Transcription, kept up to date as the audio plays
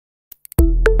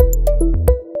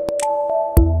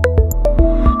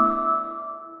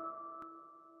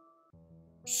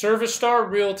Star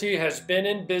Realty has been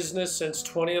in business since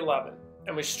 2011,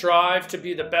 and we strive to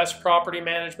be the best property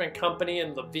management company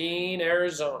in Laveen,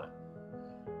 Arizona.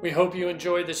 We hope you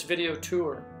enjoy this video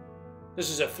tour. This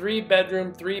is a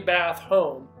 3-bedroom, 3-bath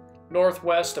home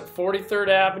northwest of 43rd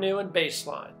Avenue and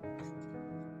Baseline.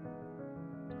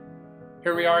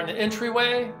 Here we are in the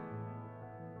entryway,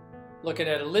 looking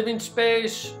at a living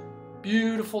space,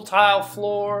 beautiful tile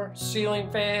floor,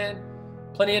 ceiling fan,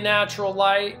 plenty of natural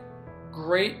light,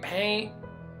 great paint.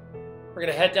 We're going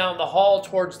to head down the hall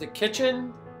towards the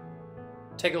kitchen,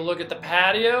 take a look at the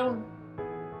patio,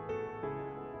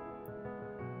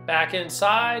 back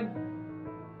inside.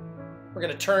 We're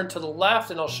going to turn to the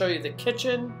left and I'll show you the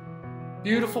kitchen.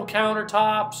 Beautiful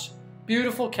countertops,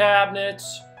 beautiful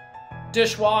cabinets,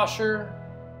 dishwasher,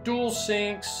 dual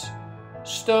sinks,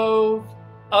 stove,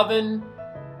 oven,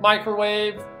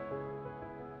 microwave,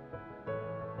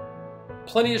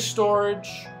 plenty of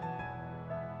storage,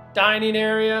 dining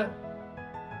area,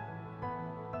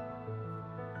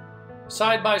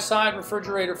 side-by-side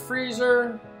refrigerator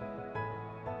freezer,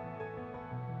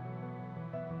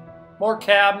 more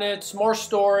cabinets, more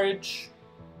storage,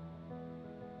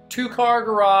 2-car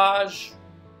garage,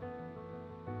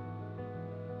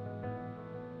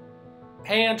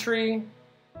 pantry,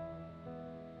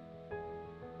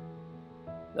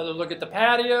 another look at the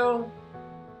patio,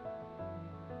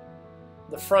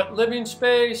 the front living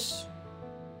space,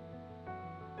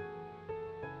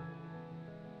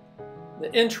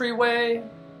 the entryway,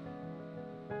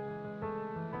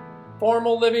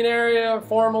 formal living area,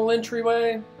 formal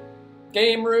entryway,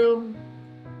 game room,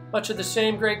 much of the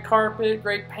same, great carpet,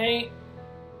 great paint,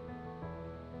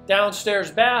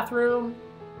 downstairs bathroom,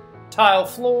 tile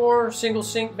floor, single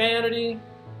sink vanity,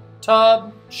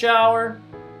 tub, shower,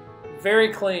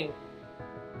 very clean.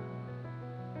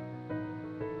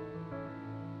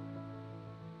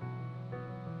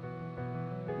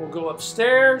 We'll go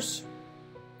upstairs.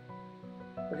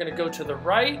 We're going to go to the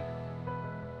right.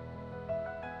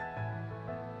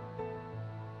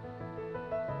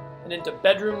 And into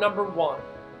bedroom number 1.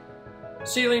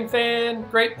 Ceiling fan,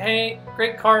 great paint,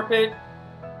 great carpet.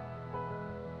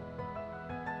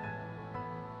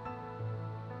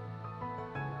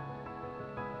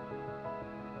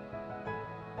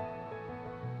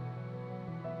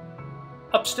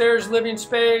 Upstairs living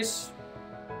space,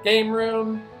 game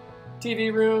room,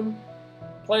 TV room,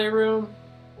 playroom.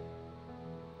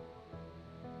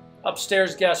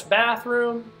 Upstairs guest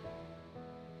bathroom,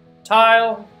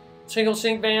 tile, single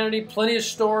sink vanity, plenty of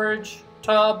storage,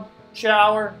 tub,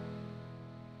 shower.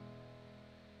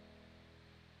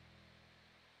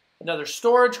 Another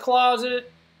storage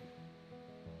closet.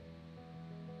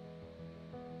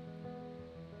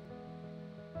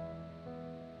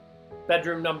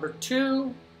 Bedroom number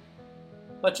 2,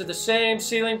 much of the same,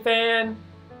 ceiling fan,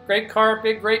 great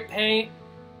carpet, great paint.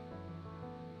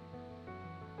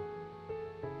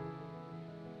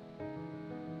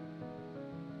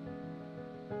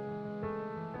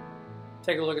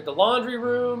 Take a look at the laundry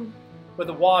room with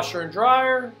a washer and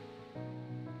dryer.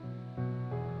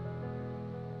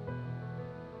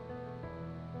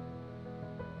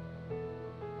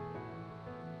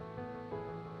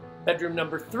 Bedroom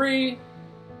number 3,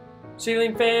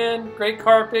 ceiling fan, great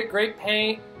carpet, great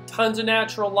paint, tons of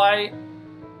natural light,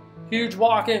 huge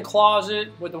walk-in closet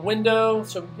with a window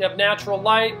so you have natural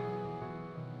light.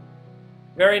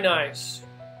 Very nice.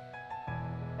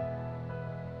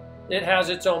 It has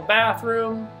its own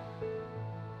bathroom,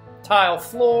 tile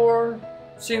floor,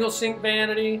 single sink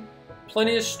vanity,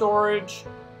 plenty of storage,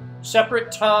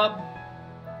 separate tub,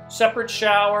 separate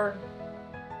shower,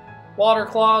 water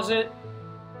closet.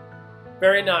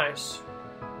 Very nice.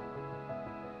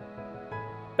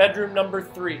 Bedroom number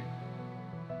 3.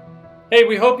 Hey,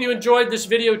 we hope you enjoyed this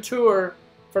video tour.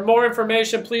 For more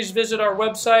information, please visit our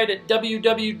website at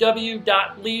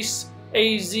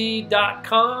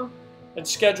www.leaseaz.com. and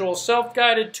schedule a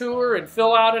self-guided tour and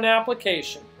fill out an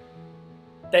application.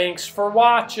 Thanks for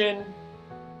watching.